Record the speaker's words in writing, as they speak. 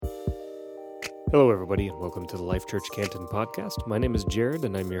Hello, everybody, and welcome to the Life Church Canton podcast. My name is Jared,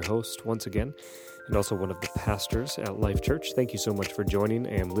 and I'm your host once again, and also one of the pastors at Life Church. Thank you so much for joining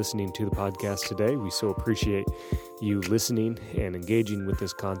and listening to the podcast today. We so appreciate you listening and engaging with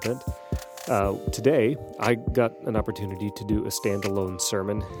this content. Today, I got an opportunity to do a standalone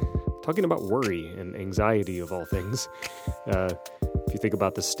sermon talking about worry and anxiety of all things. If you think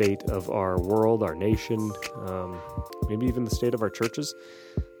about the state of our world, our nation, maybe even the state of our churches,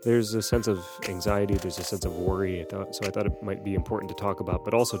 there's a sense of anxiety, there's a sense of worry, so I thought it might be important to talk about,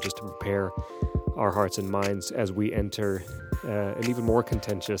 but also just to prepare our hearts and minds as we enter an even more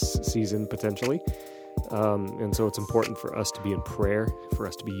contentious season, potentially. And so it's important for us to be in prayer, for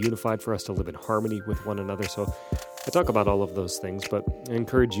us to be unified, for us to live in harmony with one another. So I talk about all of those things, but I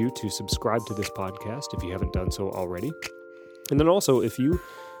encourage you to subscribe to this podcast if you haven't done so already. And then also, if you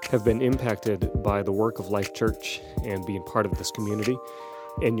have been impacted by the work of Life Church and being part of this community,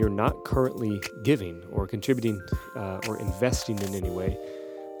 and you're not currently giving or contributing or investing in any way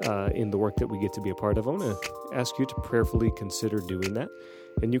in the work that we get to be a part of, I want to ask you to prayerfully consider doing that.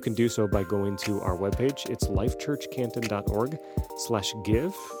 And you can do so by going to our webpage. It's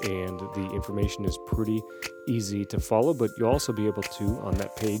lifechurchcanton.org/give, and the information is pretty easy to follow, but you'll also be able to, on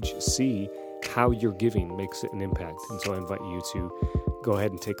that page, see how your giving makes an impact. And so I invite you to go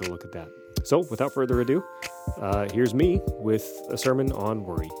ahead and take a look at that. So without further ado, here's me with a sermon on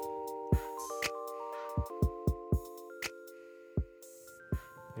worry.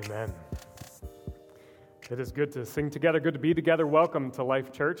 Amen. It is good to sing together, good to be together. Welcome to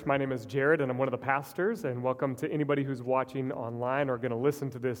Life Church. My name is Jared, and I'm one of the pastors, and welcome to anybody who's watching online or going to listen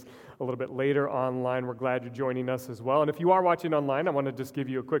to this a little bit later online. We're glad you're joining us as well. And if you are watching online, I want to just give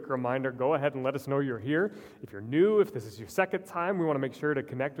you a quick reminder. Go ahead and let us know you're here. If you're new, if this is your second time, we want to make sure to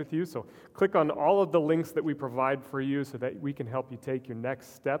connect with you. So click on all of the links that we provide for you so that we can help you take your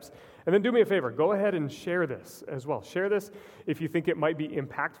next steps. And then do me a favor, go ahead and share this as well. Share this if you think it might be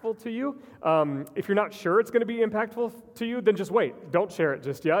impactful to you. If you're not sure it's going to be impactful to you, then just wait. Don't share it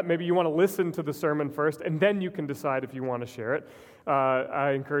just yet. Maybe you want to listen to the sermon first, and then you can decide if you want to share it. I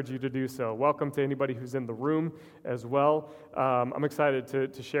encourage you to do so. Welcome to anybody who's in the room as well. I'm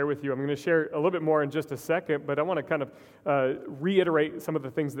excited to share with you. I'm going to share a little bit more in just a second, but I want to kind of reiterate some of the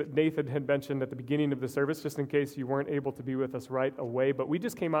things that Nathan had mentioned at the beginning of the service, just in case you weren't able to be with us right away. But we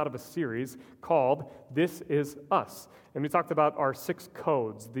just came out of a series called This Is Us. And we talked about our 6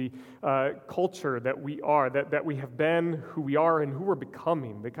 codes, the culture that we are, that we have been, who we are, and who we're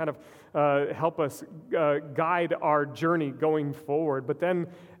becoming. They kind of help us guide our journey going forward. But then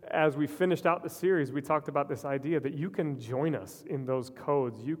as we finished out the series, we talked about this idea that you can join us in those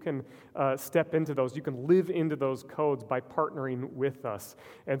codes. You can step into those. You can live into those codes by partnering with us.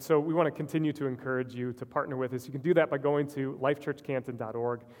 And so we want to continue to encourage you to partner with us. You can do that by going to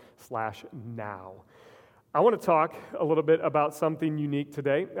lifechurchcanton.org/now. I want to talk a little bit about something unique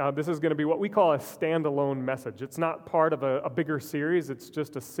today. This is going to be what we call a standalone message. It's not part of a bigger series. It's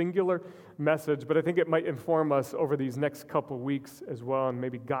just a singular message, but I think it might inform us over these next couple weeks as well, and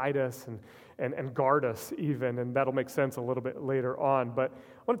maybe guide us and guard us even, and that'll make sense a little bit later on. But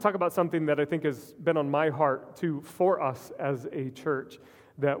I want to talk about something that I think has been on my heart too for us as a church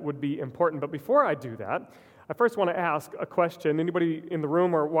that would be important. But before I do that, I first want to ask a question. Anybody in the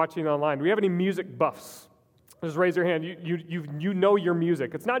room or watching online, do we have any music buffs? Just raise your hand. You know your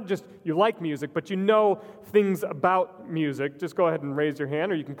music. It's not just you like music, but you know things about music. Just go ahead and raise your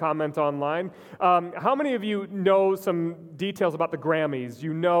hand, or you can comment online. How many of you know some details about the Grammys?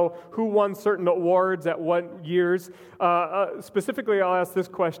 You know who won certain awards at what years? Specifically, I'll ask this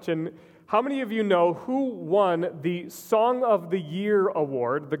question. How many of you know who won the Song of the Year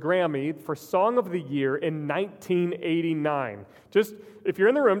award, the Grammy, for Song of the Year in 1989? Just, if you're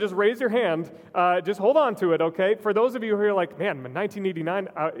in the room, just raise your hand. Just hold on to it, okay? For those of you who are like, man, 1989,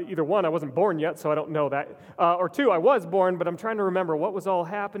 either one, I wasn't born yet, so I don't know that. Or two, I was born, but I'm trying to remember what was all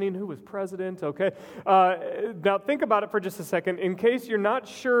happening, who was president, okay? Now, think about it for just a second. In case you're not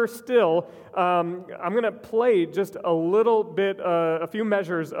sure still, I'm going to play just a little bit, a few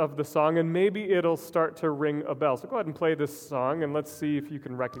measures of the song, and maybe it'll start to ring a bell. So go ahead and play this song, and let's see if you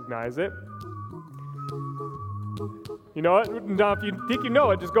can recognize it. You know it? Now, if you think you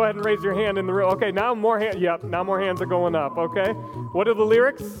know it, just go ahead and raise your hand in the room. Okay, now more hands. Yep, now more hands are going up, okay? What are the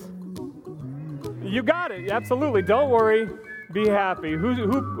lyrics? You got it. Absolutely. Don't worry. Be happy.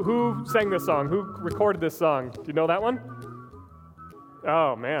 Who sang this song? Who recorded this song? Do you know that one?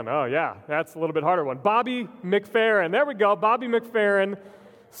 Oh, man. Oh, yeah. That's a little bit harder one. Bobby McFerrin. There we go. Bobby McFerrin.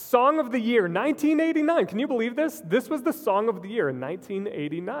 Song of the Year, 1989. Can you believe this? This was the Song of the Year in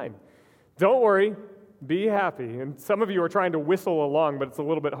 1989. Don't worry. Be happy. And some of you are trying to whistle along, but it's a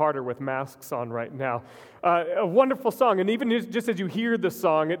little bit harder with masks on right now. A wonderful song, and even just as you hear the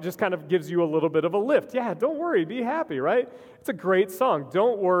song, it just kind of gives you a little bit of a lift. Yeah, don't worry, be happy, right? It's a great song.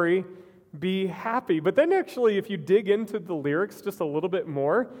 Don't worry, be happy. But then actually, if you dig into the lyrics just a little bit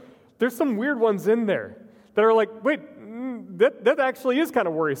more, there's some weird ones in there that are like, wait, that actually is kind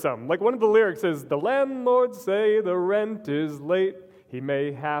of worrisome. Like one of the lyrics is, the landlord say the rent is late. He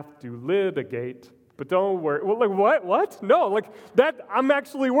may have to litigate. But don't worry. Well, like, what? No, like that, I'm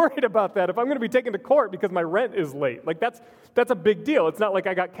actually worried about that. If I'm going to be taken to court because my rent is late, like that's a big deal. It's not like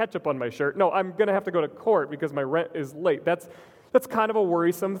I got ketchup on my shirt. No, I'm going to have to go to court because my rent is late. That's kind of a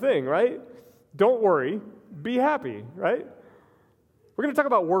worrisome thing, right? Don't worry. Be happy, right? We're going to talk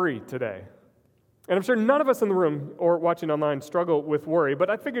about worry today. And I'm sure none of us in the room or watching online struggle with worry,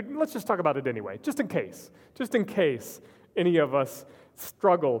 but I figured let's just talk about it anyway, just in case any of us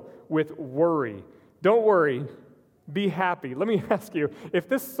struggle with worry. Don't worry, be happy. Let me ask you, if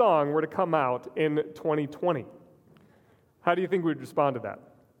this song were to come out in 2020, how do you think we'd respond to that?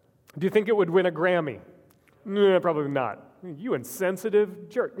 Do you think it would win a Grammy? No, probably not. You insensitive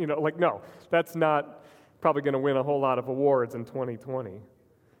jerk. No, that's not probably going to win a whole lot of awards in 2020.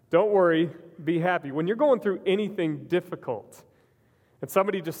 Don't worry, be happy. When you're going through anything difficult and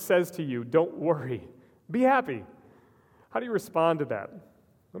somebody just says to you, don't worry, be happy, how do you respond to that?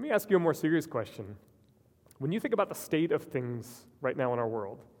 Let me ask you a more serious question. When you think about the state of things right now in our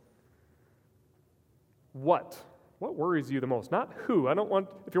world, what worries you the most? Not who.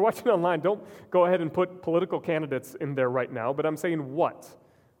 If you're watching online, don't go ahead and put political candidates in there right now, but I'm saying what?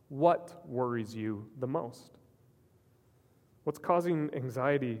 What worries you the most? What's causing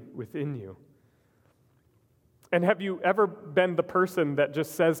anxiety within you? And have you ever been the person that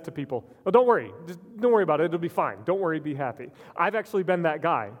just says to people, oh, don't worry, just don't worry about it, it'll be fine. Don't worry, be happy. I've actually been that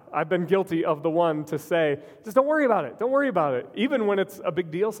guy. I've been guilty of the one to say, just don't worry about it, even when it's a big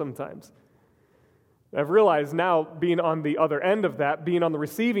deal sometimes. I've realized now, being on the other end of that, being on the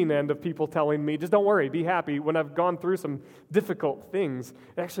receiving end of people telling me, just don't worry, be happy, when I've gone through some difficult things,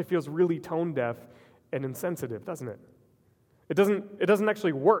 it actually feels really tone deaf and insensitive, doesn't it? It doesn't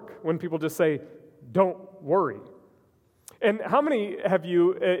actually work when people just say, don't worry. And how many have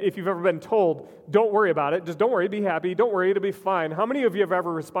you, if you've ever been told, don't worry about it, just don't worry, be happy, don't worry, it'll be fine, how many of you have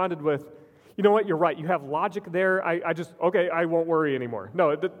ever responded with, you know what, you're right, you have logic there, I won't worry anymore. No,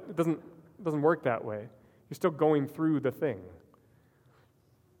 it doesn't work that way. You're still going through the thing.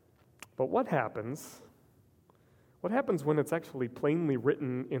 But what happens when it's actually plainly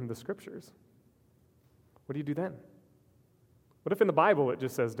written in the Scriptures? What do you do then? What if in the Bible it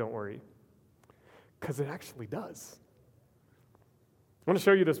just says don't worry? Because it actually does. I want to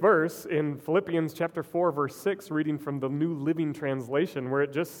show you this verse in Philippians chapter 4, verse 6, reading from the New Living Translation, where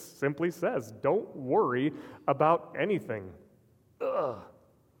it just simply says, don't worry about anything. Ugh.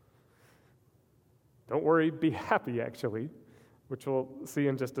 Don't worry, be happy, actually, which we'll see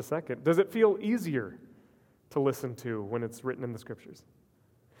in just a second. Does it feel easier to listen to when it's written in the Scriptures?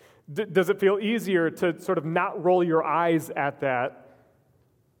 Does it feel easier to sort of not roll your eyes at that?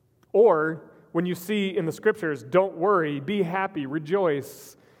 Or when you see in the Scriptures, don't worry, be happy,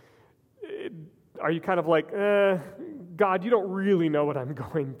 rejoice, are you kind of like, God, you don't really know what I'm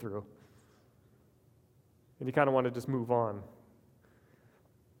going through? And you kind of want to just move on.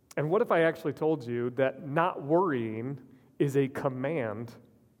 And what if I actually told you that not worrying is a command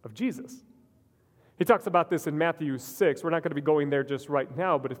of Jesus? He talks about this in Matthew 6. We're not going to be going there just right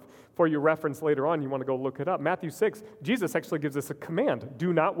now, but if for your reference later on, you want to go look it up. Matthew 6, Jesus actually gives us a command,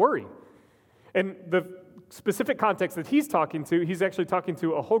 do not worry. And the specific context that he's talking to, he's actually talking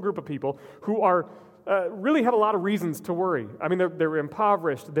to a whole group of people who are really have a lot of reasons to worry. I mean, they're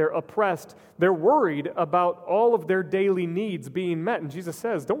impoverished, they're oppressed, they're worried about all of their daily needs being met. And Jesus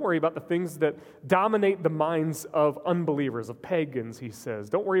says, don't worry about the things that dominate the minds of unbelievers, of pagans, he says.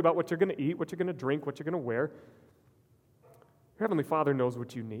 Don't worry about what you're going to eat, what you're going to drink, what you're going to wear. Your Heavenly Father knows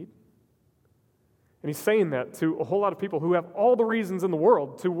what you need. And he's saying that to a whole lot of people who have all the reasons in the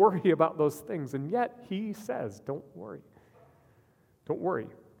world to worry about those things. And yet he says, don't worry. Don't worry.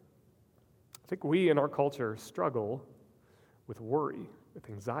 I think we in our culture struggle with worry, with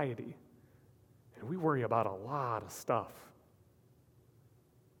anxiety. And we worry about a lot of stuff.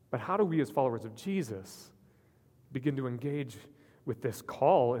 But how do we as followers of Jesus begin to engage with this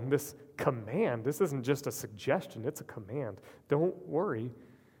call and this command? This isn't just a suggestion, it's a command. Don't worry,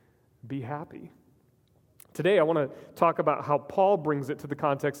 be happy. Today, I want to talk about how Paul brings it to the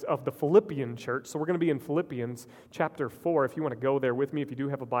context of the Philippian church. So we're going to be in Philippians chapter 4. If you want to go there with me, if you do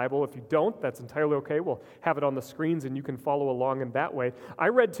have a Bible. If you don't, that's entirely okay. We'll have it on the screens, and you can follow along in that way. I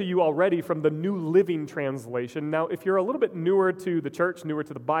read to you already from the New Living Translation. Now, if you're a little bit newer to the church, newer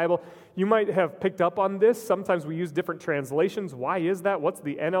to the Bible, you might have picked up on this. Sometimes we use different translations. Why is that? What's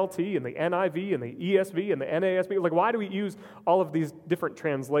the NLT and the NIV and the ESV and the NASB? Like, why do we use all of these different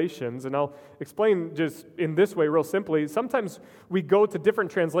translations? And I'll explain just in this way, real simply. Sometimes we go to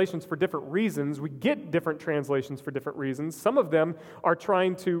different translations for different reasons. We get different translations for different reasons. Some of them are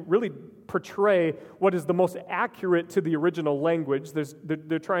trying to really portray what is the most accurate to the original language.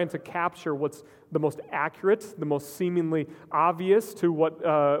 They're trying to capture what's the most accurate, the most seemingly obvious to what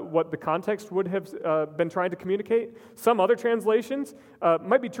the context would have been trying to communicate. Some other translations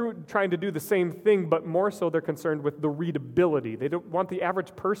might be trying to do the same thing, but more so they're concerned with the readability. They don't want the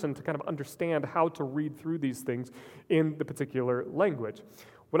average person to kind of understand how to read through these things in the particular language.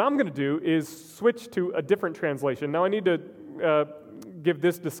 What I'm going to do is switch to a different translation. Now I need to give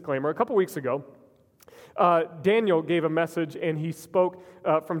this disclaimer. A couple weeks ago, Daniel gave a message, and he spoke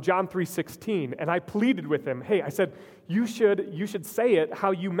from John 3:16, and I pleaded with him. Hey, I said, you should say it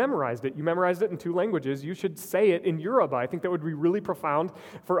how you memorized it. You memorized it in 2 languages. You should say it in Yoruba. I think that would be really profound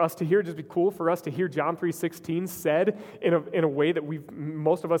for us to hear. Just be cool for us to hear John 3:16 said in a way that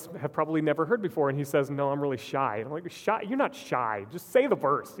most of us have probably never heard before. And he says, no, I'm really shy. And I'm like, shy? You're not shy. Just say the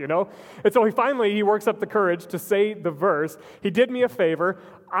verse, you know? And so he works up the courage to say the verse. He did me a favor.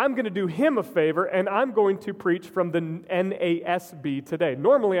 I'm going to do him a favor, and I'm going to preach from the NASB today.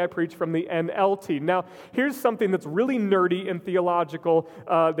 Normally, I preach from the NLT. Now, here's something that's really nerdy and theological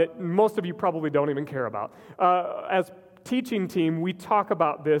that most of you probably don't even care about. As teaching team, we talk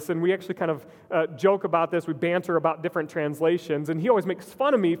about this, and we actually kind of joke about this. We banter about different translations, and he always makes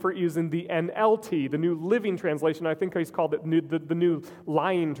fun of me for using the NLT, the New Living Translation. I think he's called it the New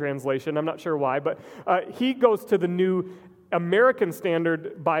Lying Translation. I'm not sure why, but he goes to the New American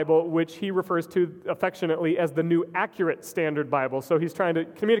Standard Bible, which he refers to affectionately as the New Accurate Standard Bible. So he's trying to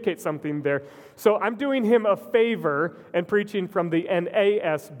communicate something there. So I'm doing him a favor and preaching from the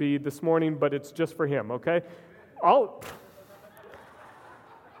NASB this morning, but it's just for him, okay?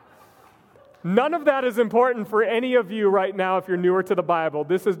 None of that is important for any of you right now if you're newer to the Bible.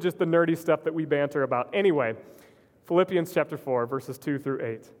 This is just the nerdy stuff that we banter about. Anyway, Philippians chapter 4, verses 2 through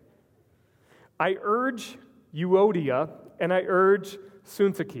 8. I urge Euodia and I urge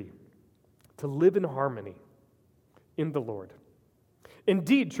Syntyche to live in harmony in the Lord.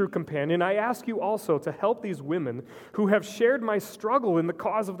 Indeed, true companion, I ask you also to help these women who have shared my struggle in the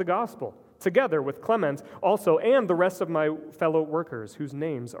cause of the gospel, together with Clement also and the rest of my fellow workers whose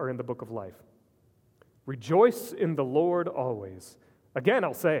names are in the book of life. Rejoice in the Lord always. Again,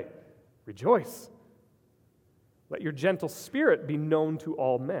 I'll say, rejoice. Let your gentle spirit be known to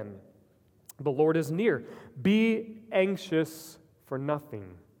all men. The Lord is near. Be anxious for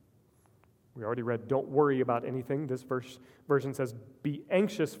nothing. We already read, don't worry about anything. This version says, be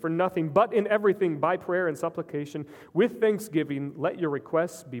anxious for nothing, but in everything, by prayer and supplication, with thanksgiving, let your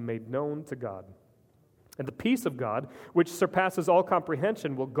requests be made known to God. And the peace of God, which surpasses all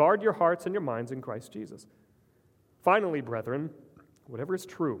comprehension, will guard your hearts and your minds in Christ Jesus. Finally, brethren, whatever is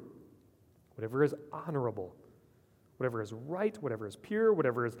true, whatever is honorable, whatever is right, whatever is pure,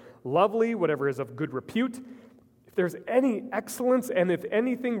 whatever is lovely, whatever is of good repute, if there's any excellence and if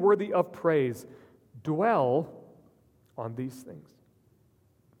anything worthy of praise, dwell on these things.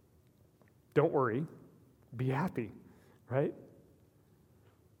 Don't worry, be happy, right?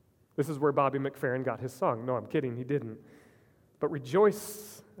 This is where Bobby McFerrin got his song. No, I'm kidding, he didn't. But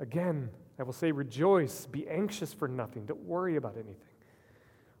rejoice, again, I will say rejoice, be anxious for nothing, don't worry about anything.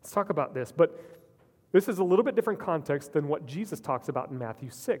 Let's talk about this, but this is a little bit different context than what Jesus talks about in Matthew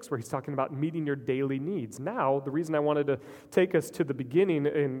 6, where he's talking about meeting your daily needs. Now, the reason I wanted to take us to the beginning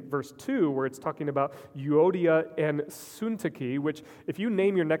in verse 2, where it's talking about Euodia and Syntyche, which if you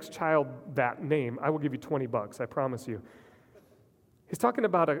name your next child that name, I will give you $20, I promise you. He's talking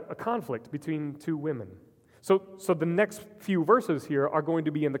about a conflict between 2 women. So the next few verses here are going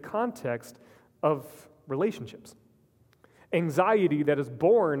to be in the context of relationships. Anxiety that is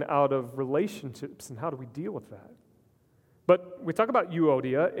born out of relationships, and how do we deal with that? But we talk about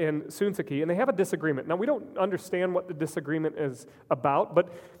Euodia and Syntyche, and they have a disagreement. Now, we don't understand what the disagreement is about,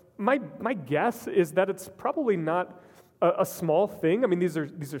 but my guess is that it's probably not a small thing. I mean, these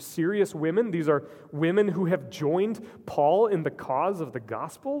are serious women. These are women who have joined Paul in the cause of the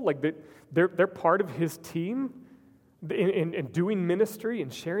gospel. Like they're part of his team in doing ministry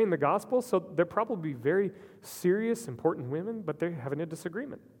and sharing the gospel. So they're probably very serious, important women, but they're having a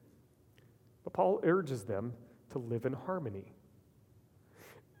disagreement. But Paul urges them to live in harmony.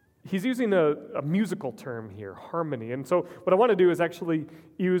 He's using a musical term here, harmony. And so what I want to do is actually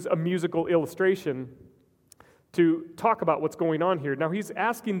use a musical illustration to talk about what's going on here. Now, he's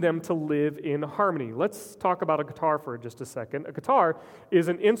asking them to live in harmony. Let's talk about a guitar for just a second. A guitar is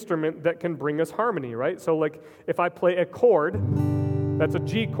an instrument that can bring us harmony, right? So like if I play a chord, that's a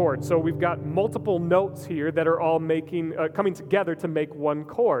G chord. So we've got multiple notes here that are all coming together to make one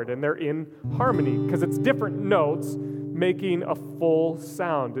chord, and they're in harmony because it's different notes making a full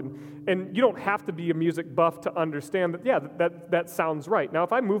sound. And you don't have to be a music buff to understand that sounds right. Now,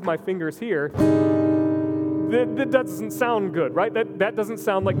 if I move my fingers here, that doesn't sound good, right? That doesn't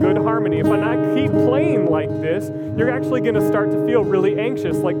sound like good harmony. If I keep playing like this, you're actually going to start to feel really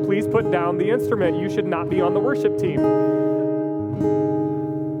anxious, like, please put down the instrument. You should not be on the worship team.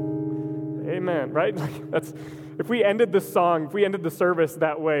 Amen, right? If we ended the service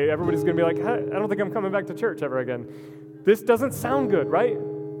that way, everybody's going to be like, I don't think I'm coming back to church ever again. This doesn't sound good, right?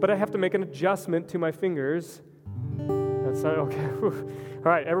 But I have to make an adjustment to my fingers. That's not okay. All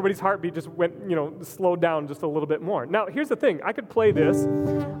right, everybody's heartbeat just went, slowed down just a little bit more. Now, here's the thing. I could play this,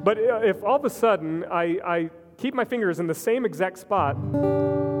 but if all of a sudden I keep my fingers in the same exact spot,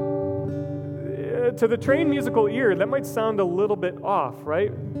 to the trained musical ear, that might sound a little bit off,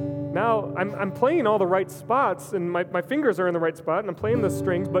 right? Now, I'm playing all the right spots, and my fingers are in the right spot, and I'm playing the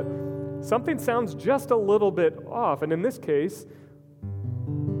strings, but something sounds just a little bit off. And in this case,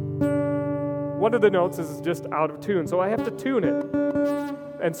 one of the notes is just out of tune, so I have to tune it.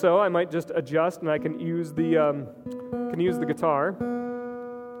 And so I might just adjust, and I can use the guitar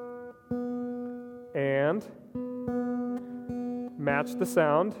and match the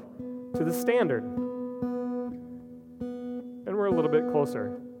sound to the standard. And we're a little bit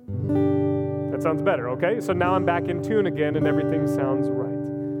closer. That sounds better, okay? So now I'm back in tune again, and everything sounds right.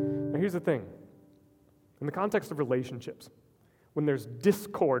 Now here's the thing. In the context of relationships, when there's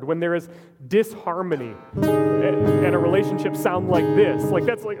discord, when there is disharmony, and a relationship sound like this,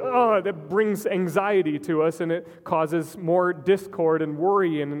 that brings anxiety to us, and it causes more discord and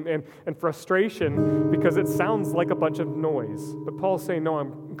worry and frustration because it sounds like a bunch of noise. But Paul's saying, no,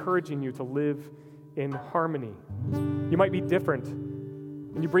 I'm encouraging you to live in harmony. You might be different,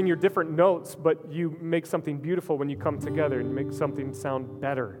 and you bring your different notes, but you make something beautiful when you come together and you make something sound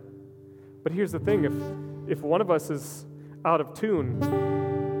better. But here's the thing, if one of us is out of tune,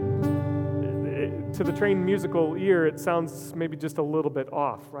 to the trained musical ear, it sounds maybe just a little bit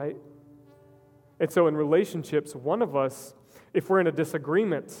off, right? And so in relationships, one of us, if we're in a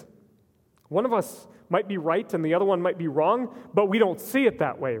disagreement, one of us might be right and the other one might be wrong, but we don't see it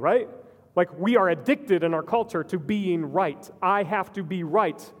that way, right? Like we are addicted in our culture to being right. I have to be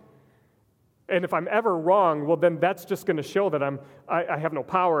right. And if I'm ever wrong, well, then that's just going to show that I have no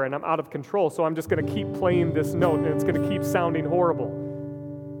power and I'm out of control. So I'm just going to keep playing this note, and it's going to keep sounding horrible.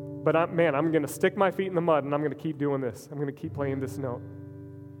 But I'm going to stick my feet in the mud, and I'm going to keep doing this. I'm going to keep playing this note.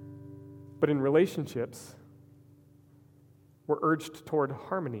 But in relationships, we're urged toward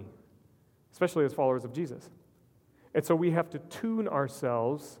harmony, especially as followers of Jesus. And so we have to tune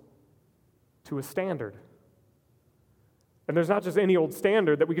ourselves to a standard. And there's not just any old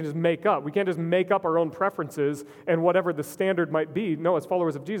standard that we can just make up. We can't just make up our own preferences and whatever the standard might be. No, as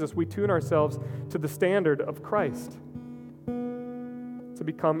followers of Jesus, we tune ourselves to the standard of Christ to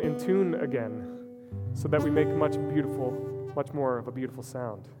become in tune again so that we make much more of a beautiful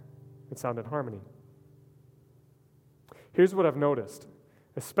sound and sound in harmony. Here's what I've noticed,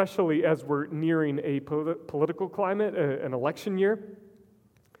 especially as we're nearing a political climate, an election year,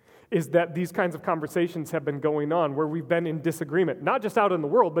 is that these kinds of conversations have been going on where we've been in disagreement, not just out in the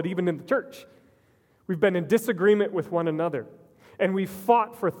world, but even in the church. We've been in disagreement with one another, and we've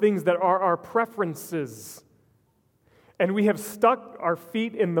fought for things that are our preferences. And we have stuck our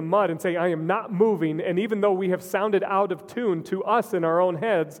feet in the mud and say, I am not moving. And even though we have sounded out of tune to us in our own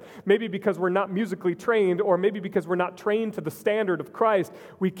heads, maybe because we're not musically trained, or maybe because we're not trained to the standard of Christ,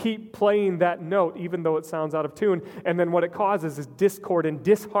 we keep playing that note even though it sounds out of tune. And then what it causes is discord and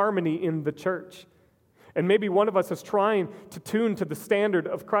disharmony in the church. And maybe one of us is trying to tune to the standard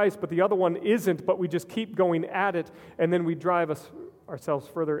of Christ, but the other one isn't, but we just keep going at it, and then we drive ourselves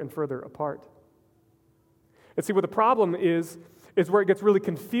further and further apart. And see, what the problem is where it gets really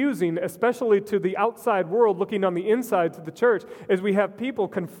confusing, especially to the outside world looking on the inside to the church, is we have people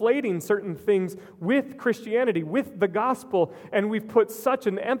conflating certain things with Christianity, with the gospel, and we've put such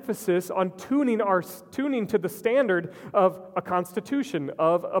an emphasis on tuning to the standard of a constitution,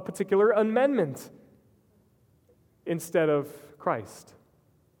 of a particular amendment, instead of Christ,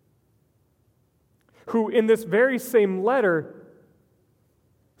 who in this very same letter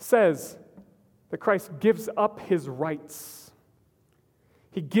says, that Christ gives up his rights.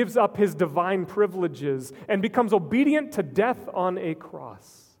 He gives up his divine privileges and becomes obedient to death on a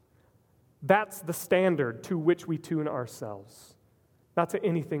cross. That's the standard to which we tune ourselves, not to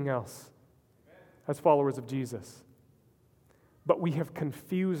anything else as followers of Jesus. But we have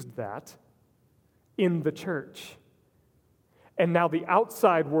confused that in the church. And now the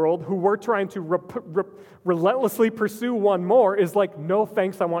outside world, who we're trying to relentlessly pursue one more, is like, no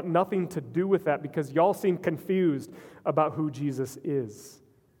thanks, I want nothing to do with that because y'all seem confused about who Jesus is.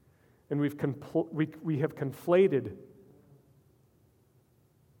 And we have conflated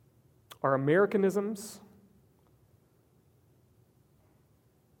our Americanisms,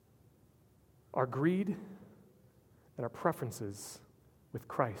 our greed, and our preferences with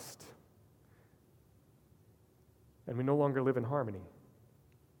Christ. And we no longer live in harmony.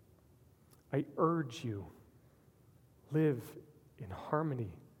 I urge you, live in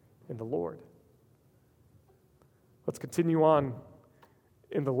harmony in the Lord. Let's continue on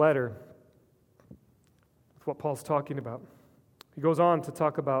in the letter with what Paul's talking about. He goes on to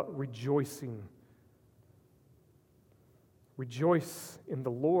talk about rejoicing. Rejoice in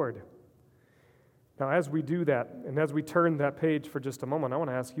the Lord. Now, as we do that, and as we turn that page for just a moment, I want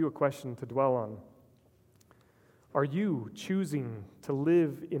to ask you a question to dwell on. Are you choosing to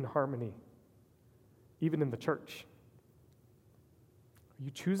live in harmony, even in the church? Are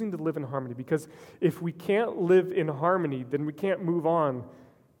you choosing to live in harmony? Because if we can't live in harmony, then we can't move on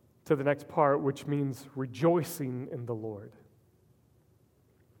to the next part, which means rejoicing in the Lord.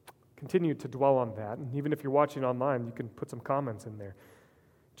 Continue to dwell on that. And even if you're watching online, you can put some comments in there.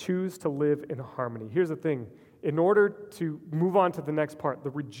 Choose to live in harmony. Here's the thing. In order to move on to the next part, the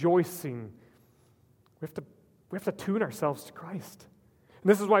rejoicing, we have to tune ourselves to Christ. And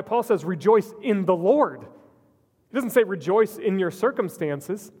this is why Paul says, rejoice in the Lord. He doesn't say rejoice in your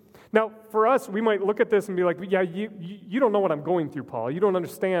circumstances. Now, for us, we might look at this and be like, yeah, you don't know what I'm going through, Paul. You don't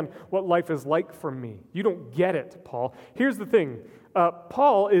understand what life is like for me. You don't get it, Paul. Here's the thing.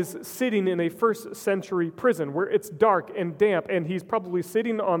 Paul is sitting in a first century prison where it's dark and damp, and he's probably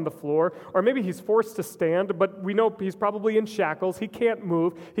sitting on the floor, or maybe he's forced to stand, but we know he's probably in shackles. He can't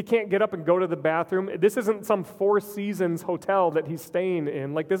move. He can't get up and go to the bathroom. This isn't some Four Seasons hotel that he's staying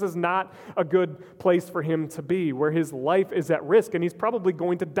in. Like, this is not a good place for him to be, where his life is at risk, and he's probably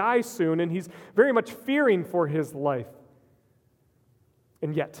going to die soon, and he's very much fearing for his life.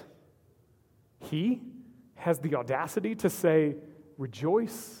 And yet, he has the audacity to say,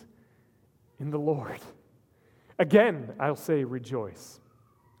 rejoice in the Lord. Again, I'll say rejoice.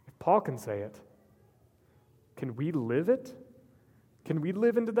 If Paul can say it, can we live it? Can we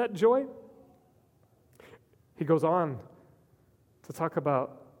live into that joy? He goes on to talk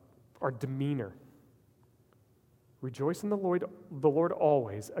about our demeanor. Rejoice in the Lord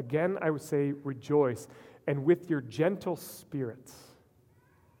always. Again, I would say rejoice. And with your gentle spirits,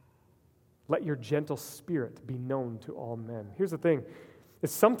 let your gentle spirit be known to all men. Here's the thing,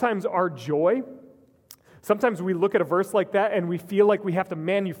 is sometimes our joy, sometimes we look at a verse like that and we feel like we have to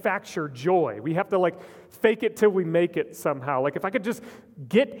manufacture joy. We have to fake it till we make it somehow. Like if I could just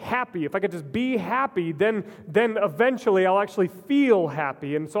get happy, if I could just be happy, then eventually I'll actually feel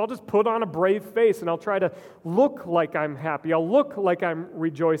happy. And so I'll just put on a brave face and I'll try to look like I'm happy. I'll look like I'm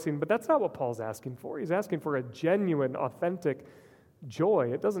rejoicing. But that's not what Paul's asking for. He's asking for a genuine, authentic joy.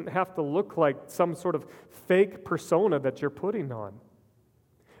 It doesn't have to look like some sort of fake persona that you're putting on.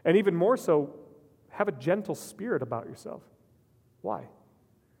 And even more so, have a gentle spirit about yourself. Why?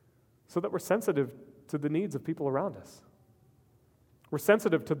 So that we're sensitive to the needs of people around us. We're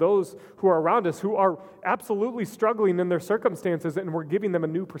sensitive to those who are around us who are absolutely struggling in their circumstances, and we're giving them a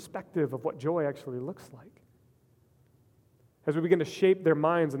new perspective of what joy actually looks like. As we begin to shape their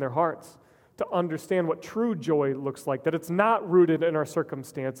minds and their hearts to understand what true joy looks like, that it's not rooted in our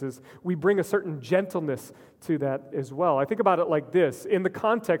circumstances, we bring a certain gentleness to that as well. I think about it like this, in the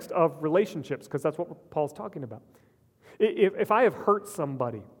context of relationships, because that's what Paul's talking about. If I have hurt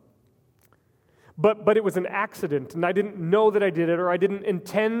somebody, but it was an accident, and I didn't know that I did it, or I didn't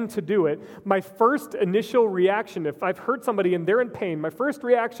intend to do it, my first initial reaction, if I've hurt somebody and they're in pain, my first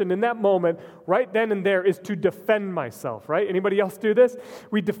reaction in that moment, right then and there, is to defend myself, right? Anybody else do this?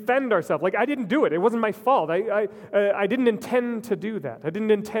 We defend ourselves. Like, I didn't do it. It wasn't my fault. I didn't intend to do that. I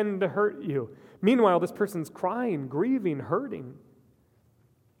didn't intend to hurt you. Meanwhile, this person's crying, grieving, hurting.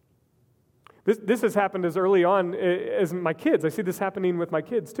 This has happened as early on as my kids. I see this happening with my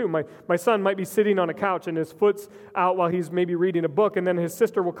kids too. My son might be sitting on a couch and his foot's out while he's maybe reading a book, and then his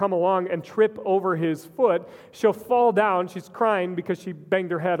sister will come along and trip over his foot. She'll fall down. She's crying because she banged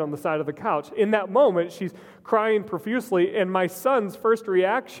her head on the side of the couch. In that moment, she's crying profusely, and my son's first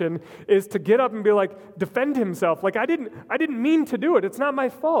reaction is to get up and be like, defend himself. Like, I didn't mean to do it. It's not my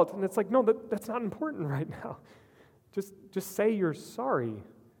fault. And it's like, no, that's not important right now. Just say you're sorry.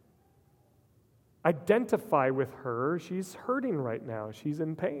 Identify with her. She's hurting right now. She's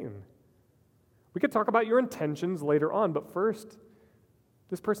in pain. We could talk about your intentions later on, but first,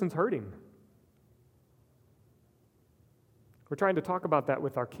 this person's hurting. We're trying to talk about that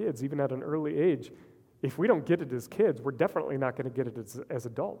with our kids, even at an early age. If we don't get it as kids, we're definitely not going to get it as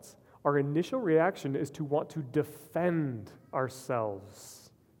adults. Our initial reaction is to want to defend ourselves,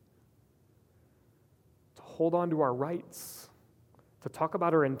 to hold on to our rights, to talk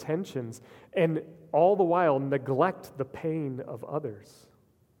about our intentions, and all the while neglect the pain of others.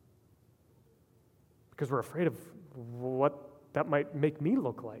 Because we're afraid of what that might make me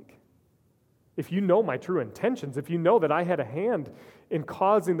look like. If you know my true intentions, if you know that I had a hand in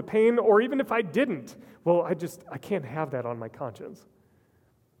causing the pain, or even if I didn't, well, I can't have that on my conscience.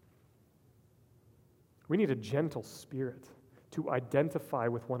 We need a gentle spirit to identify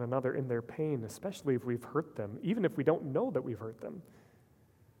with one another in their pain, especially if we've hurt them, even if we don't know that we've hurt them.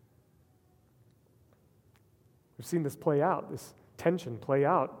 We've seen this play out, this tension play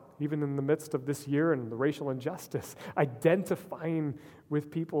out, even in the midst of this year and the racial injustice, identifying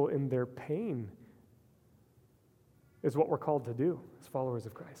with people in their pain is what we're called to do as followers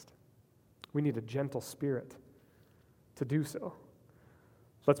of Christ. We need a gentle spirit to do so.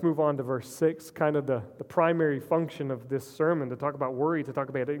 Let's move on to verse 6, kind of the primary function of this sermon, to talk about worry, to talk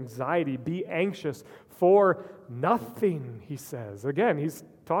about anxiety. Be anxious for nothing, he says. Again, he's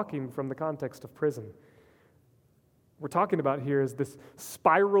talking from the context of prison. We're talking about here is this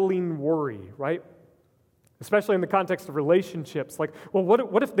spiraling worry, right? Especially in the context of relationships. Like, well,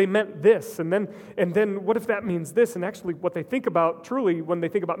 what if they meant this? And then what if that means this? And actually what they think about truly when they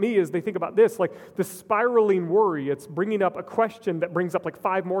think about me is they think about this, like the spiraling worry. It's bringing up a question that brings up like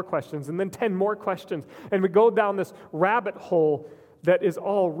 5 more questions and then 10 more questions. And we go down this rabbit hole that is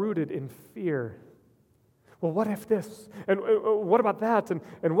all rooted in fear. Well, what if this? And what about that?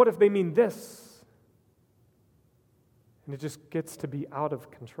 And what if they mean this? And it just gets to be out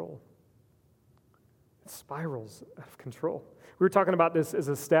of control. It spirals out of control. We were talking about this as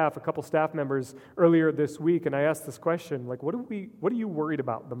a staff, a couple staff members earlier this week, and I asked this question, like, what are you worried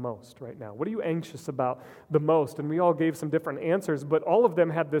about the most right now? What are you anxious about the most? And we all gave some different answers, but all of them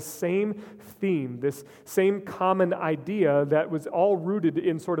had this same theme, this same common idea that was all rooted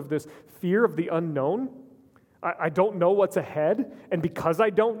in sort of this fear of the unknown. I don't know what's ahead, and because I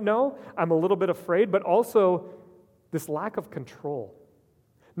don't know, I'm a little bit afraid, but also this lack of control.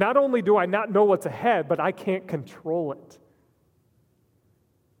 Not only do I not know what's ahead, but I can't control it.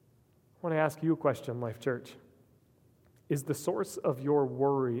 I want to ask you a question, Life Church. Is the source of your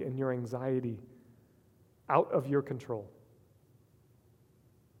worry and your anxiety out of your control?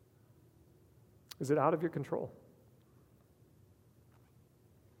 Is it out of your control?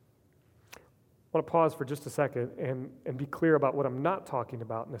 I want to pause for just a second and be clear about what I'm not talking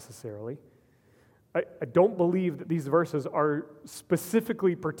about necessarily. I don't believe that these verses are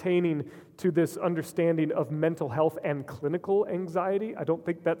specifically pertaining to this understanding of mental health and clinical anxiety. I don't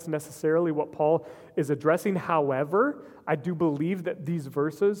think that's necessarily what Paul is addressing. However, I do believe that these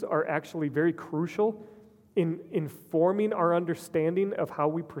verses are actually very crucial in informing our understanding of how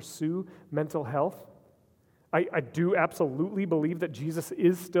we pursue mental health. I do absolutely believe that Jesus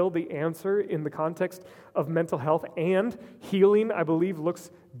is still the answer in the context of mental health, and healing, I believe, looks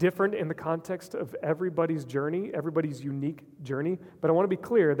different in the context of everybody's journey, everybody's unique journey. But I want to be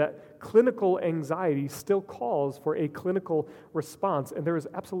clear that clinical anxiety still calls for a clinical response, and there is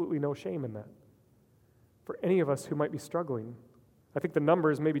absolutely no shame in that for any of us who might be struggling. I think the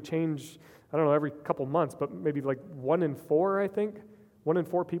numbers maybe change, I don't know, every couple months, but maybe like 1 in 4, I think. 1 in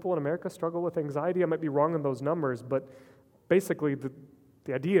 4 people in America struggle with anxiety. I might be wrong on those numbers, but basically the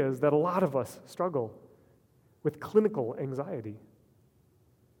idea is that a lot of us struggle with clinical anxiety.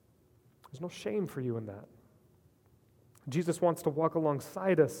 There's no shame for you in that. Jesus wants to walk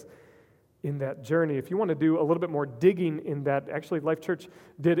alongside us in that journey. If you want to do a little bit more digging in that, actually Life Church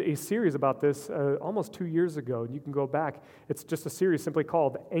did a series about this almost 2 years ago, and you can go back. It's just a series simply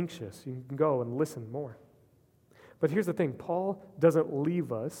called Anxious. You can go and listen more. But here's the thing, Paul doesn't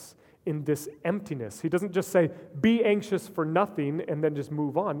leave us in this emptiness. He doesn't just say, be anxious for nothing, and then just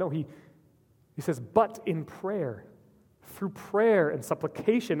move on. No, he says, but in prayer. through prayer and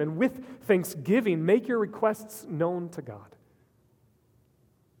supplication and with thanksgiving, make your requests known to God.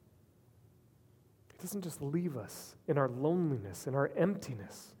 He doesn't just leave us in our loneliness, in our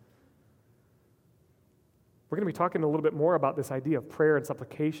emptiness. We're going to be talking a little bit more about this idea of prayer and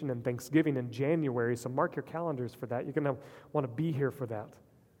supplication and thanksgiving in January, so mark your calendars for that. You're going to want to be here for that.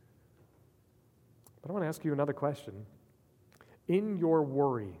 But I want to ask you another question. In your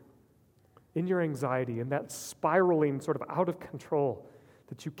worry, in your anxiety, in that spiraling sort of out of control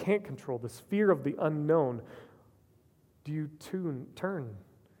that you can't control, this fear of the unknown, do you turn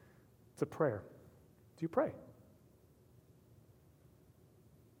to prayer? Do you pray?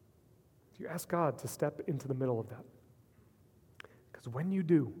 You ask God to step into the middle of that. Because when you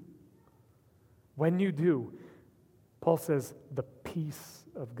do, Paul says, the peace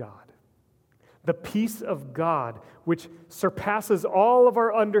of God. The peace of God, which surpasses all of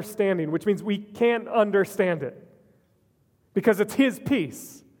our understanding, which means we can't understand it. Because it's His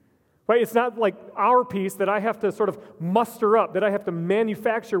peace. Right? It's not like our peace that I have to sort of muster up, that I have to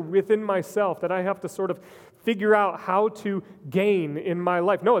manufacture within myself, that I have to sort of figure out how to gain in my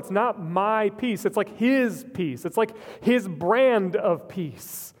life. No, it's not my peace. It's like His peace. It's like His brand of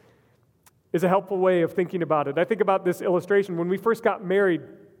peace is a helpful way of thinking about it. I think about this illustration. When we first got married,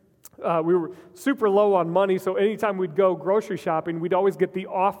 we were super low on money, so anytime we'd go grocery shopping, we'd always get the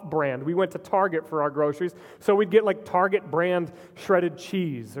off-brand. We went to Target for our groceries, so we'd get like Target brand shredded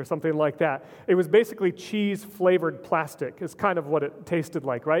cheese or something like that. It was basically cheese-flavored plastic is kind of what it tasted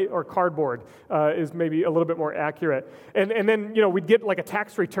like, right? Or cardboard is maybe a little bit more accurate. And then, we'd get like a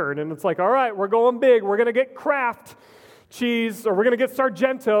tax return, and it's like, all right, we're going big. We're going to get Kraft cheese, or we're going to get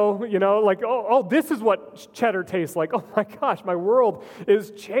Sargento, like, oh, this is what cheddar tastes like. Oh my gosh, my world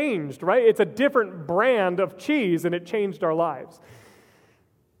is changed, right? It's a different brand of cheese, and it changed our lives.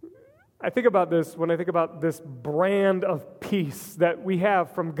 I think about this when I think about this brand of peace that we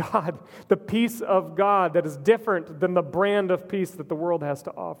have from God, the peace of God that is different than the brand of peace that the world has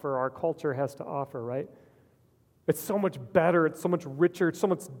to offer, our culture has to offer, right? It's so much better, it's so much richer, it's so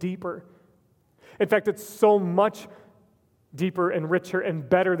much deeper. In fact, it's so much deeper and richer and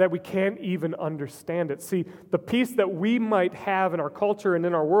better that we can't even understand it. See, the peace that we might have in our culture and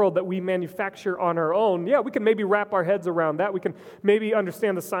in our world that we manufacture on our own, yeah, we can maybe wrap our heads around that. We can maybe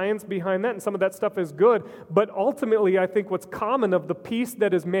understand the science behind that, and some of that stuff is good. But ultimately, I think what's common of the peace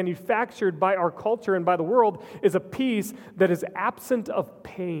that is manufactured by our culture and by the world is a peace that is absent of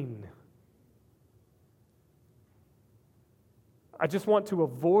pain. I just want to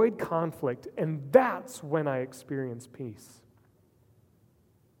avoid conflict, and that's when I experience peace.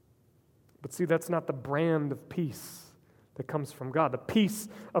 But see, that's not the brand of peace that comes from God. The peace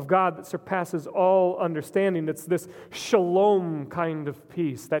of God that surpasses all understanding. It's this shalom kind of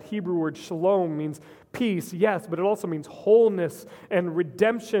peace. That Hebrew word shalom means peace, yes, but it also means wholeness and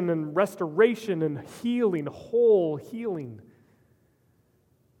redemption and restoration and healing, whole healing.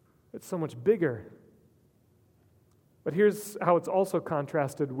 It's so much bigger. But here's how it's also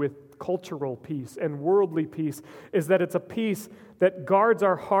contrasted with cultural peace and worldly peace, is that it's a peace that guards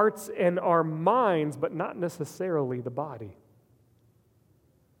our hearts and our minds, but not necessarily the body.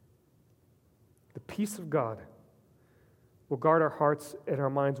 The peace of God will guard our hearts and our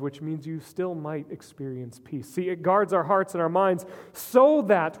minds, which means you still might experience peace. See, it guards our hearts and our minds so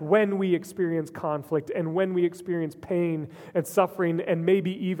that when we experience conflict and when we experience pain and suffering and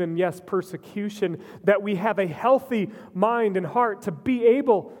maybe even, yes, persecution, that we have a healthy mind and heart to be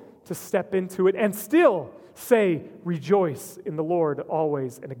able to step into it and still say, rejoice in the Lord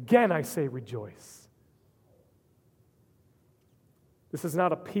always. And again, I say rejoice. This is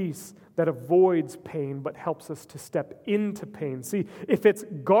not a peace that avoids pain, but helps us to step into pain. See, if it's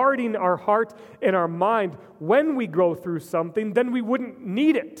guarding our heart and our mind when we go through something, then we wouldn't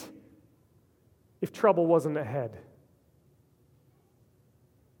need it if trouble wasn't ahead.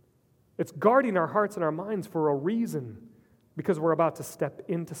 It's guarding our hearts and our minds for a reason, because we're about to step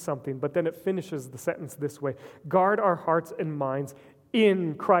into something. But then it finishes the sentence this way: guard our hearts and minds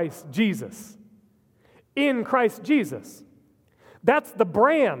in Christ Jesus. In Christ Jesus. That's the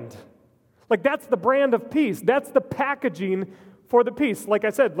brand. Like, that's the brand of peace. That's the packaging for the peace. Like I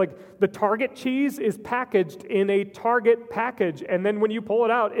said, like the Target cheese is packaged in a Target package, and then when you pull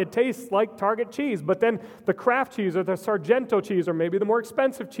it out, it tastes like Target cheese. But then the Kraft cheese or the Sargento cheese or maybe the more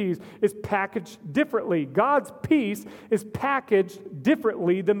expensive cheese is packaged differently. God's peace is packaged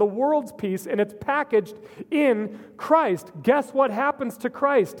differently than the world's peace, and it's packaged in Christ. Guess what happens to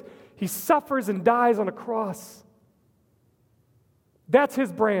Christ? He suffers and dies on a cross. That's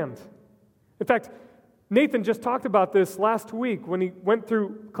His brand. In fact, Nathan just talked about this last week when he went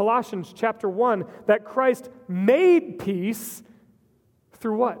through Colossians chapter 1, that Christ made peace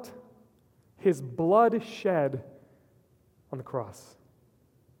through what? His blood shed on the cross.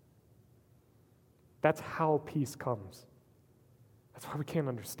 That's how peace comes. That's why we can't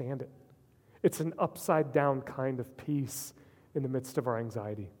understand it. It's an upside-down kind of peace in the midst of our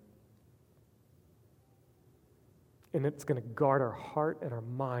anxiety. And it's going to guard our heart and our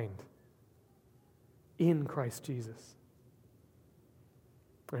mind in Christ Jesus.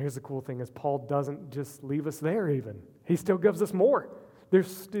 And here's the cool thing is Paul doesn't just leave us there even. He still gives us more.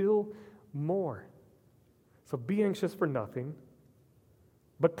 There's still more. So be anxious for nothing,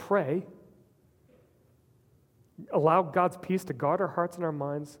 but pray. Allow God's peace to guard our hearts and our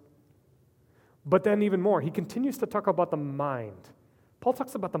minds. But then even more, he continues to talk about the mind. Paul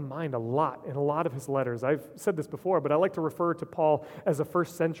talks about the mind a lot in a lot of his letters. I've said this before, but I like to refer to Paul as a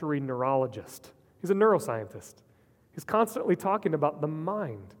first-century neurologist. He's a neuroscientist. He's constantly talking about the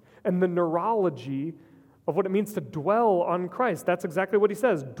mind and the neurology of what it means to dwell on Christ. That's exactly what he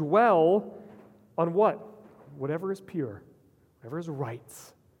says. Dwell on what? Whatever is pure, whatever is right,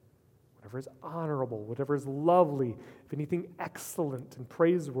 whatever is honorable, whatever is lovely, if anything excellent and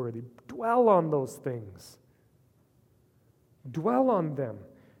praiseworthy, dwell on those things. Dwell on them.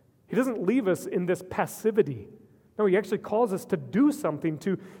 He doesn't leave us in this passivity. No, he actually calls us to do something,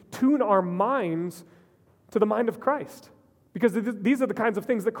 to tune our minds to the mind of Christ. Because these are the kinds of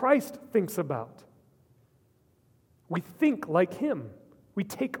things that Christ thinks about. We think like him. We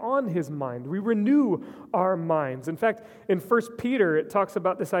take on his mind. We renew our minds. In fact, in 1 Peter, it talks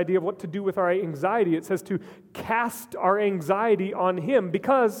about this idea of what to do with our anxiety. It says to cast our anxiety on him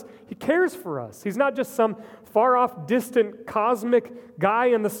because he cares for us. He's not just some far-off, distant, cosmic guy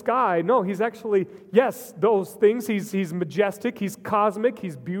in the sky. No, he's actually, yes, those things. He's majestic, he's cosmic,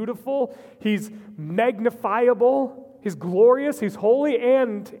 he's beautiful, he's magnifiable, he's glorious, he's holy,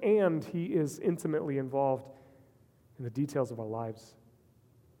 and he is intimately involved in the details of our lives.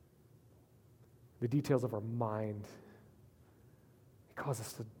 The details of our mind. He calls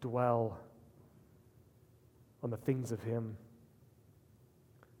us to dwell on the things of him.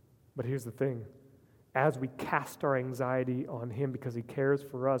 But here's the thing. As we cast our anxiety on him because he cares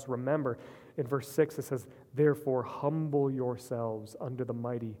for us, remember, in verse 6 it says, "Therefore humble yourselves under the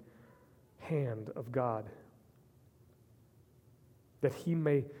mighty hand of God, that he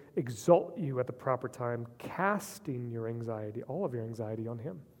may exalt you at the proper time, casting your anxiety, all of your anxiety on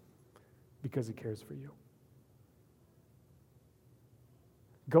him, because he cares for you."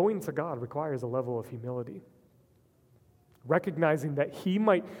 Going to God requires a level of humility. Recognizing that he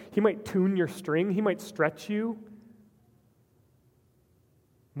might tune your string, he might stretch you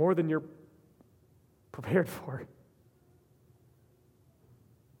more than you're prepared for.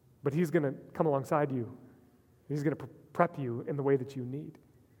 But he's going to come alongside you. He's going to prep you in the way that you need.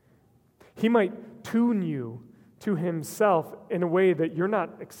 He might tune you to himself in a way that you're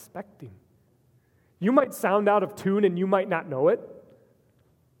not expecting. You might sound out of tune and you might not know it.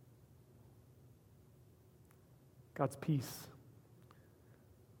 God's peace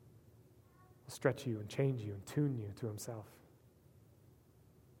will stretch you and change you and tune you to himself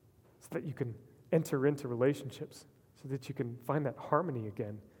so that you can enter into relationships, so that you can find that harmony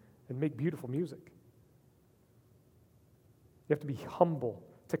again and make beautiful music. You have to be humble,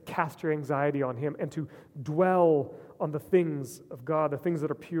 to cast your anxiety on him and to dwell on the things of God, the things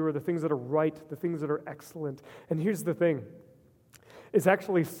that are pure, the things that are right, the things that are excellent. And here's the thing, is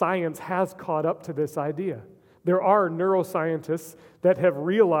actually science has caught up to this idea. There are neuroscientists that have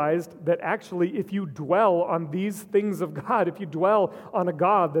realized that actually if you dwell on these things of God, if you dwell on a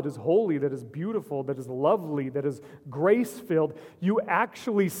God that is holy, that is beautiful, that is lovely, that is grace-filled, you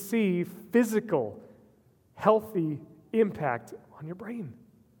actually see physical, healthy impact on your brain.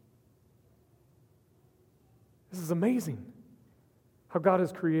 This is amazing how God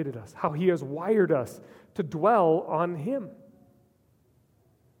has created us, how he has wired us to dwell on him.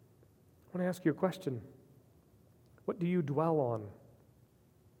 I want to ask you a question. What do you dwell on?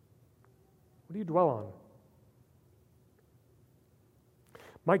 What do you dwell on?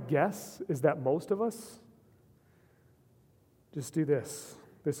 My guess is that most of us just do this.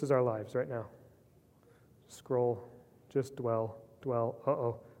 This is our lives right now. Scroll, just dwell.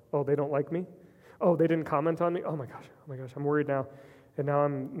 Oh, they don't like me? Oh, they didn't comment on me? Oh my gosh, I'm worried now. And now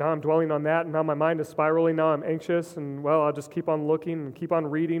I'm dwelling on that, and now my mind is spiraling, now I'm anxious, and well, I'll just keep on looking and keep on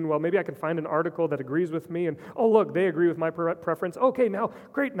reading. Well, maybe I can find an article that agrees with me, and oh look, they agree with my preference. Okay, now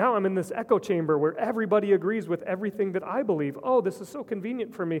I'm in this echo chamber where everybody agrees with everything that I believe. Oh, this is so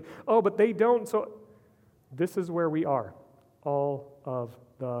convenient for me. Oh, but they don't. So this is where we are all of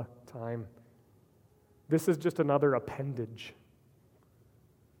the time. This is just another appendage.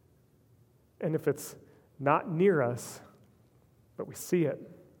 And if it's not near us, but we see it,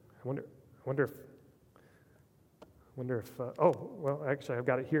 I wonder if, actually I've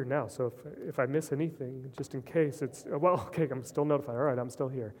got it here now, so if I miss anything, just in case, okay, I'm still notified. All right, I'm still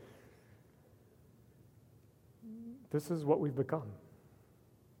here. This is what we've become.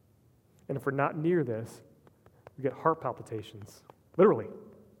 And if we're not near this, we get heart palpitations, literally.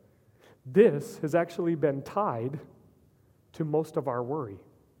 This has actually been tied to most of our worry.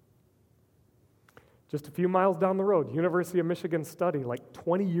 Just a few miles down the road, University of Michigan study, like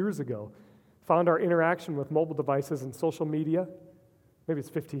 20 years ago, found our interaction with mobile devices and social media, maybe it's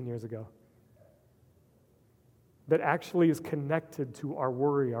 15 years ago, that actually is connected to our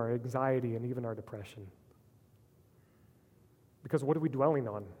worry, our anxiety, and even our depression. Because what are we dwelling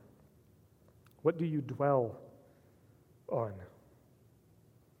on? What do you dwell on?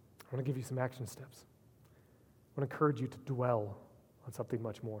 I want to give you some action steps. I want to encourage you to dwell on something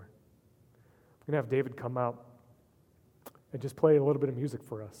much more. We're going to have David come out and just play a little bit of music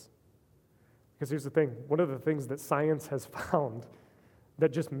for us. Because here's the thing, one of the things that science has found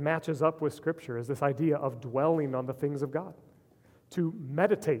that just matches up with Scripture is this idea of dwelling on the things of God. To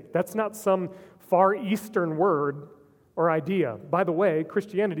meditate. That's not some Far Eastern word or idea. By the way,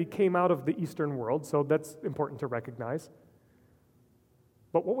 Christianity came out of the Eastern world, so that's important to recognize.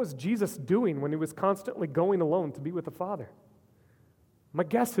 But what was Jesus doing when he was constantly going alone to be with the Father? My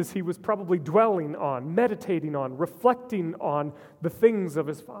guess is he was probably dwelling on, meditating on, reflecting on the things of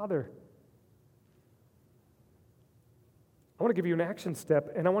his Father. I want to give you an action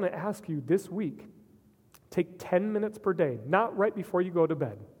step, and I want to ask you this week, take 10 minutes per day, not right before you go to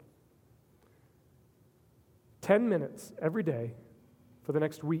bed. 10 minutes every day for the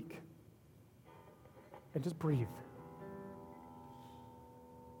next week, and just breathe.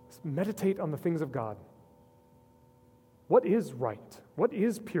 Just meditate on the things of God. What is right? What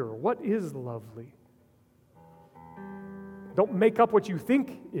is pure? What is lovely? Don't make up what you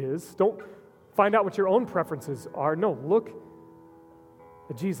think is. Don't find out what your own preferences are. No, look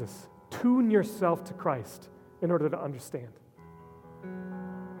at Jesus. Tune yourself to Christ in order to understand.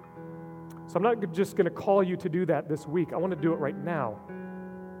 So I'm not just going to call you to do that this week. I want to do it right now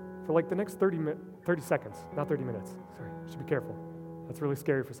for like the next 30 seconds, not 30 minutes. Sorry, I should be careful. That's really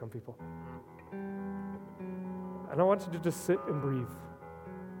scary for some people. And I want you to just sit and breathe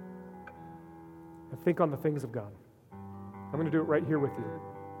and think on the things of God. I'm going to do it right here with you.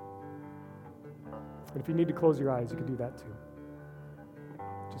 And if you need to close your eyes, you can do that too.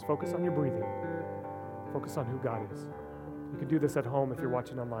 Just focus on your breathing. Focus on who God is. You can do this at home if you're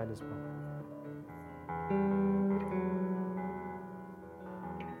watching online as well.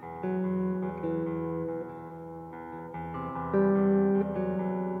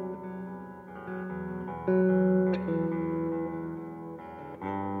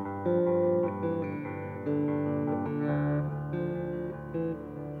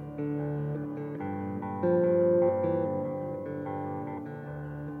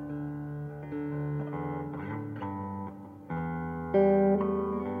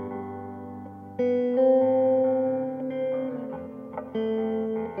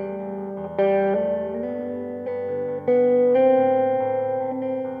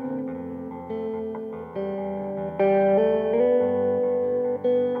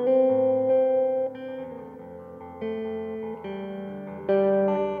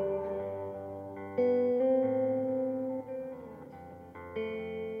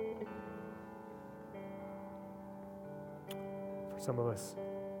 Some of us,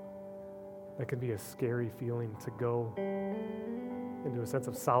 that can be a scary feeling to go into a sense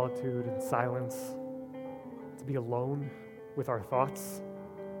of solitude and silence, to be alone with our thoughts.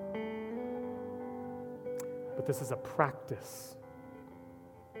 But this is a practice.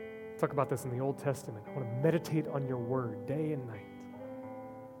 Talk about this in the Old Testament. I want to meditate on your word day and night.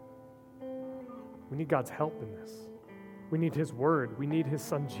 We need God's help in this. We need his word. We need his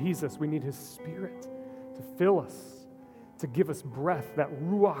son Jesus. We need his Spirit to fill us, to give us breath, that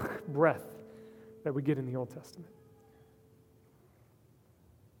ruach breath that we get in the Old Testament.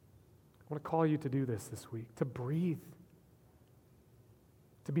 I want to call you to do this week, to breathe,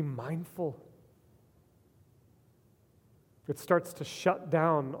 to be mindful. It starts to shut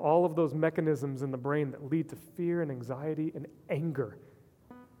down all of those mechanisms in the brain that lead to fear and anxiety and anger.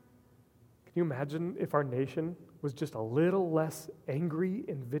 Can you imagine if our nation was just a little less angry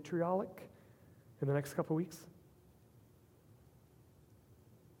and vitriolic in the next couple of weeks?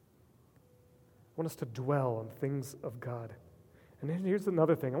 I want us to dwell on things of God. And then here's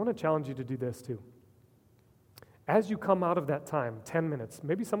another thing. I want to challenge you to do this too. as you come out of that time, 10 minutes,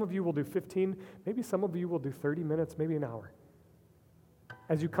 maybe some of you will do 15, maybe some of you will do 30 minutes, maybe an hour.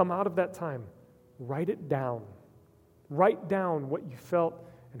 As you come out of that time, write it down. Write down what you felt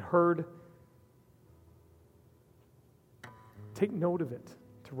and heard. Take note of it,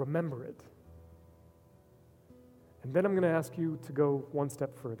 to remember it. And then I'm going to ask you to go one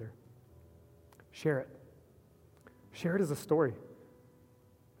step further. Share it. Share it as a story.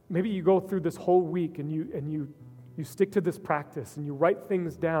 Maybe you go through this whole week and you stick to this practice and you write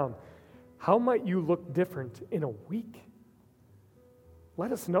things down. How might you look different in a week?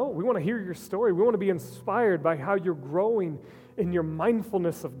 Let us know. We want to hear your story. We want to be inspired by how you're growing in your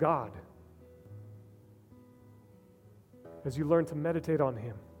mindfulness of God as you learn to meditate on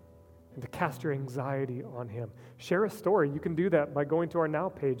Him and to cast your anxiety on Him. Share a story. You can do that by going to our Now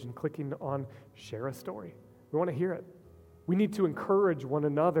page and clicking on Share a Story. We want to hear it. We need to encourage one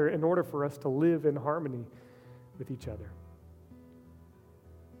another in order for us to live in harmony with each other.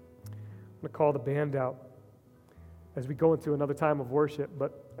 I'm going to call the band out as we go into another time of worship,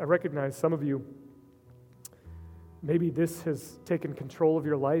 but I recognize some of you, maybe this has taken control of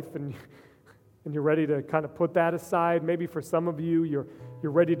your life and you're ready to kind of put that aside. Maybe for some of you,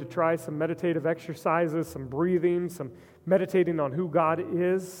 you're ready to try some meditative exercises, some breathing, some meditating on who God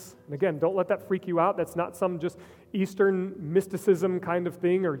is. And again, don't let that freak you out. That's not some just Eastern mysticism kind of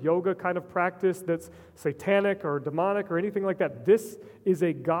thing or yoga kind of practice that's satanic or demonic or anything like that. This is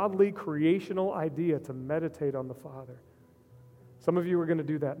a godly creational idea to meditate on the Father. Some of you are going to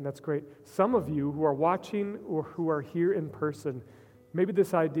do that, and that's great. Some of you who are watching or who are here in person, maybe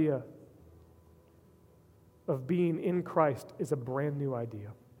this idea of being in Christ is a brand new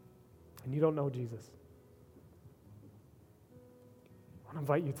idea, and you don't know Jesus. I want to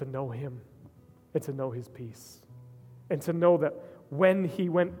invite you to know Him and to know His peace, and to know that when He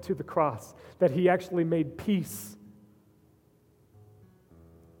went to the cross, that He actually made peace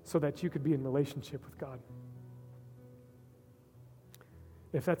so that you could be in relationship with God.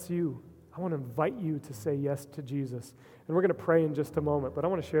 If that's you, I want to invite you to say yes to Jesus, and we're going to pray in just a moment, but I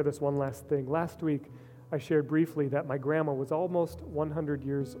want to share this one last thing. Last week, I shared briefly that my grandma was almost 100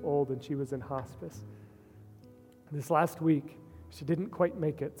 years old and she was in hospice. This last week, she didn't quite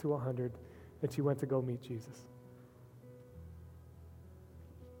make it to 100 and she went to go meet Jesus.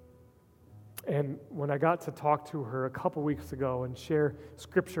 And when I got to talk to her a couple weeks ago and share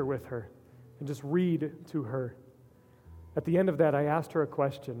scripture with her and just read to her, at the end of that, I asked her a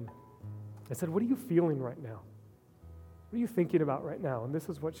question. I said, "What are you feeling right now? What are you thinking about right now?" And this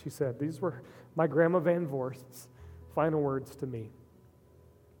is what she said. These were my Grandma Van Voorst's final words to me.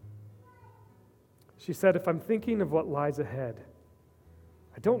 She said, "If I'm thinking of what lies ahead,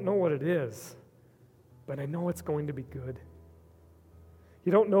 I don't know what it is, but I know it's going to be good.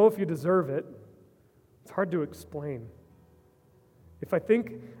 You don't know if you deserve it. It's hard to explain. If I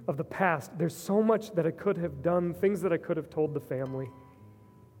think of the past, there's so much that I could have done, things that I could have told the family.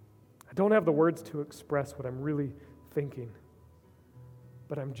 I don't have the words to express what I'm really thinking,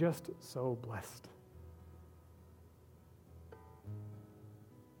 but I'm just so blessed."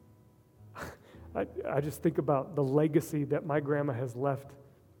 I just think about the legacy that my grandma has left.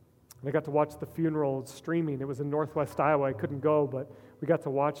 And I got to watch the funeral streaming. It was in Northwest Iowa. I couldn't go, but we got to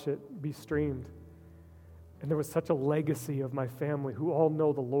watch it be streamed. And there was such a legacy of my family who all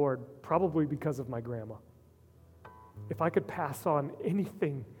know the Lord, probably because of my grandma. If I could pass on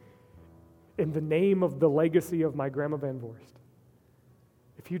anything in the name of the legacy of my Grandma Van Voorst,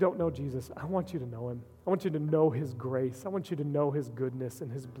 if you don't know Jesus, I want you to know Him. I want you to know His grace. I want you to know His goodness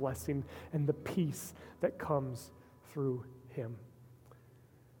and His blessing and the peace that comes through Him.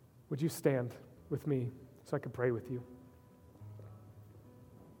 Would you stand with me so I can pray with you?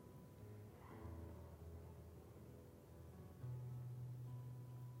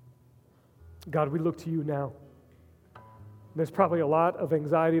 God, we look to you now. There's probably a lot of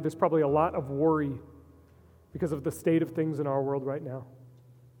anxiety. There's probably a lot of worry because of the state of things in our world right now.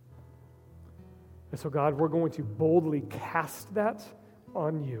 And so, God, we're going to boldly cast that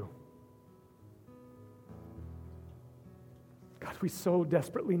on you. God, we so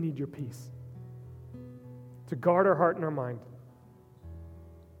desperately need your peace to guard our heart and our mind.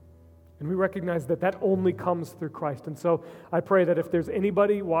 And we recognize that that only comes through Christ. And so I pray that if there's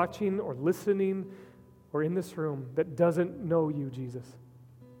anybody watching or listening or in this room that doesn't know you, Jesus,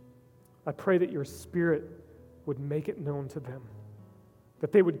 I pray that your Spirit would make it known to them,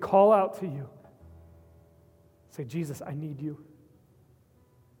 that they would call out to you, say, "Jesus, I need you.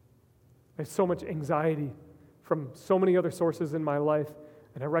 I have so much anxiety from so many other sources in my life,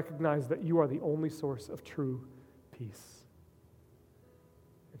 and I recognize that you are the only source of true peace.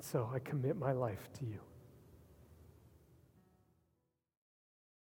 And so I commit my life to you."